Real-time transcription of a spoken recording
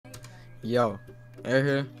Yo, Air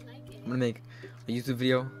here. I'm gonna make a YouTube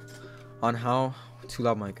video on how to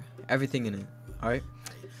loud mic everything in it. Alright?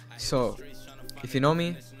 So, if you know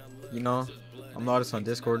me, you know I'm the artist on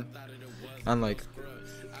Discord. I'm like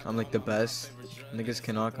the best. Niggas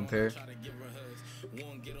cannot compare.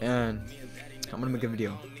 And I'm gonna make a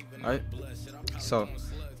video. Alright? So,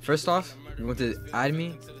 first off, you want to add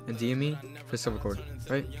me and DM me for server record.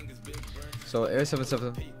 Right? So,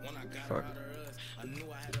 Air77. Fuck.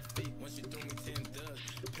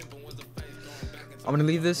 I'm gonna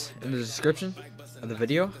leave this in the description of the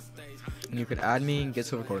video, and you can add me and get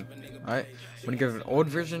to record. Alright, I'm gonna give an old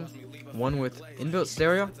version, one with inbuilt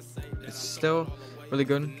stereo. It's still really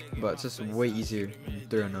good, but it's just way easier than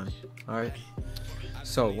 309. Alright,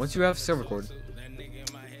 so once you have server record,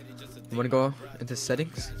 you wanna go into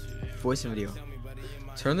settings, voice and video.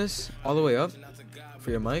 Turn this all the way up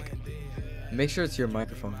for your mic. Make sure it's your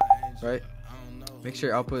microphone, right? Make sure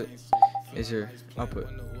your output is your output.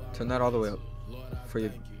 Turn that all the way up for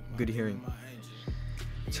your good hearing.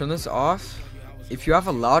 Turn this off. If you have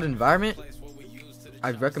a loud environment,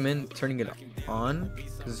 I'd recommend turning it on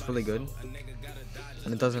because it's really good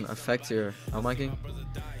and it doesn't affect your miking.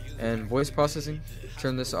 And voice processing,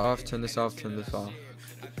 turn this off, turn this off, turn this off,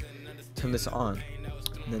 turn this on,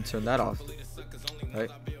 and then turn that off.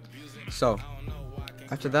 Right? So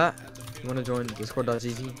after that, you want to join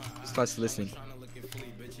discord.gg/listening,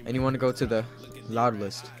 and you want to go to the loud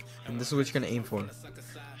list, and this is what you're gonna aim for.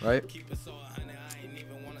 Right?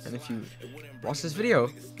 And if you watch this video,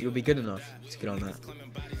 you'll be good enough to get on that.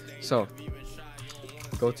 So,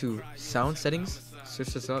 go to sound settings, search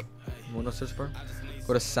this up, mono search bar.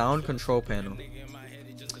 Go to sound control panel.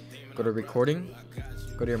 Go to recording,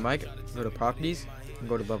 go to your mic, go to properties, and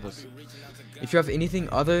go to levels. If you have anything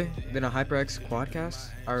other than a HyperX Quadcast,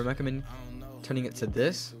 I would recommend turning it to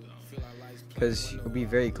this, because you'll be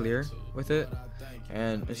very clear with it,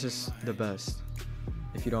 and it's just the best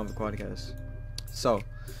if you don't have a Quadcast. So,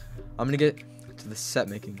 I'm gonna get to the set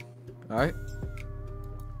making. Alright?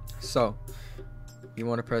 So, you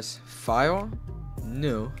want to press File,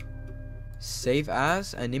 New, Save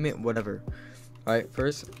As, and name it whatever. Alright,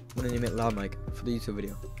 first, I'm gonna name it Loud Mic for the YouTube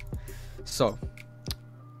video. So,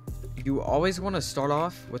 you always want to start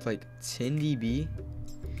off with like 10 dB,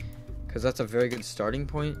 because that's a very good starting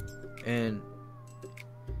point. And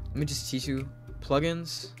let me just teach you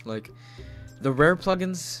plugins. Like, the rare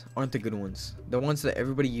plugins aren't the good ones. The ones that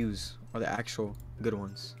everybody use are the actual good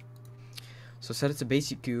ones. So set it to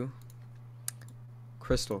bass EQ,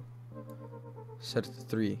 crystal. Set it to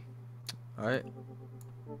 3. Alright?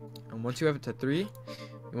 And once you have it to 3,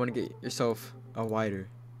 you want to get yourself a wider.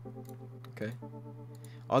 Okay?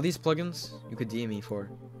 All these plugins you could DM me for.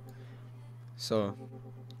 So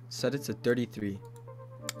set it to 33.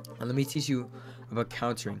 And let me teach you about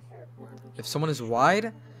countering. If someone is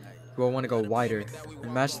wide, you will want to go wider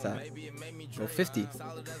and match that. Go 50.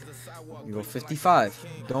 You go 55.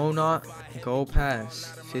 Do not go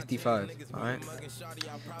past 55. Alright?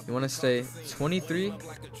 You want to stay 23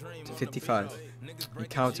 to 55. You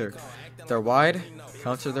counter. If they're wide,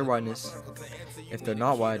 counter their wideness. If they're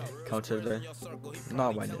not wide, counter their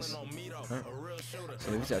not wideness. Alright?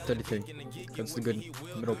 So leave it at 33. That's the good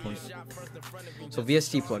middle point. So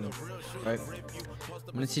VST plugin. Right?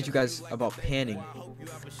 I'm going to teach you guys about panning. So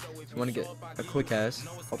you want to get a quick ass,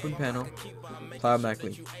 open panel, apply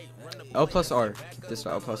automatically. L plus R. Keep this to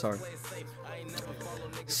L plus R.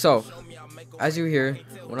 So, as you hear,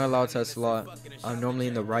 when I loud test a lot, I'm normally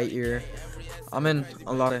in the right ear. I'm in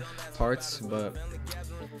a lot of parts, but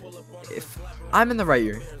if I'm in the right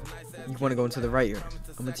ear, you want to go into the right ear.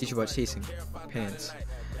 I'm going to teach you about chasing, pans.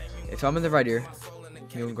 If I'm in the right ear,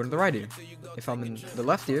 you want to go to the right ear. If I'm in the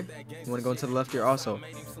left ear, you want to go into the left ear also.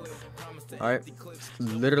 Alright,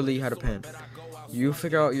 literally how to pan. You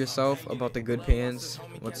figure out yourself about the good pans,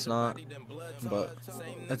 what's not, but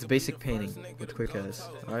that's basic panning with quick as.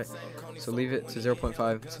 Alright, so leave it to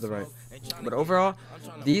 0.5 to the right. But overall,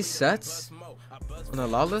 these sets on the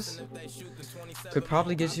loud list could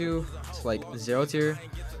probably get you to like 0 tier,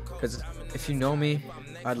 because if you know me,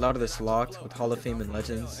 I had a lot of this locked with Hall of Fame and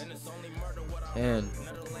Legends, and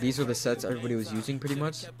these were the sets everybody was using pretty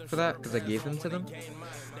much for that, because I gave them to them.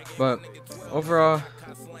 But overall,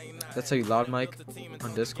 that's how you loud mic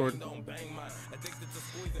on Discord.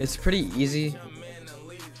 It's pretty easy,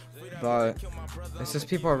 but it's just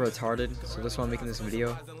people are retarded, so that's why I'm making this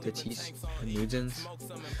video, to teach the newgens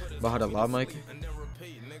about how to loud mic.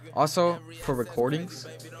 Also, for recordings,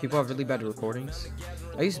 people have really bad recordings.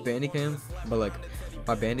 I use Bandicam, but like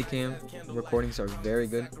my Bandicam recordings are very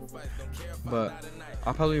good. But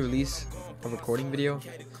I'll probably release a recording video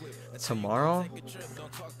tomorrow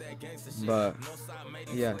But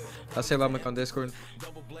yeah, I'll say love on Discord.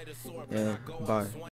 And bye.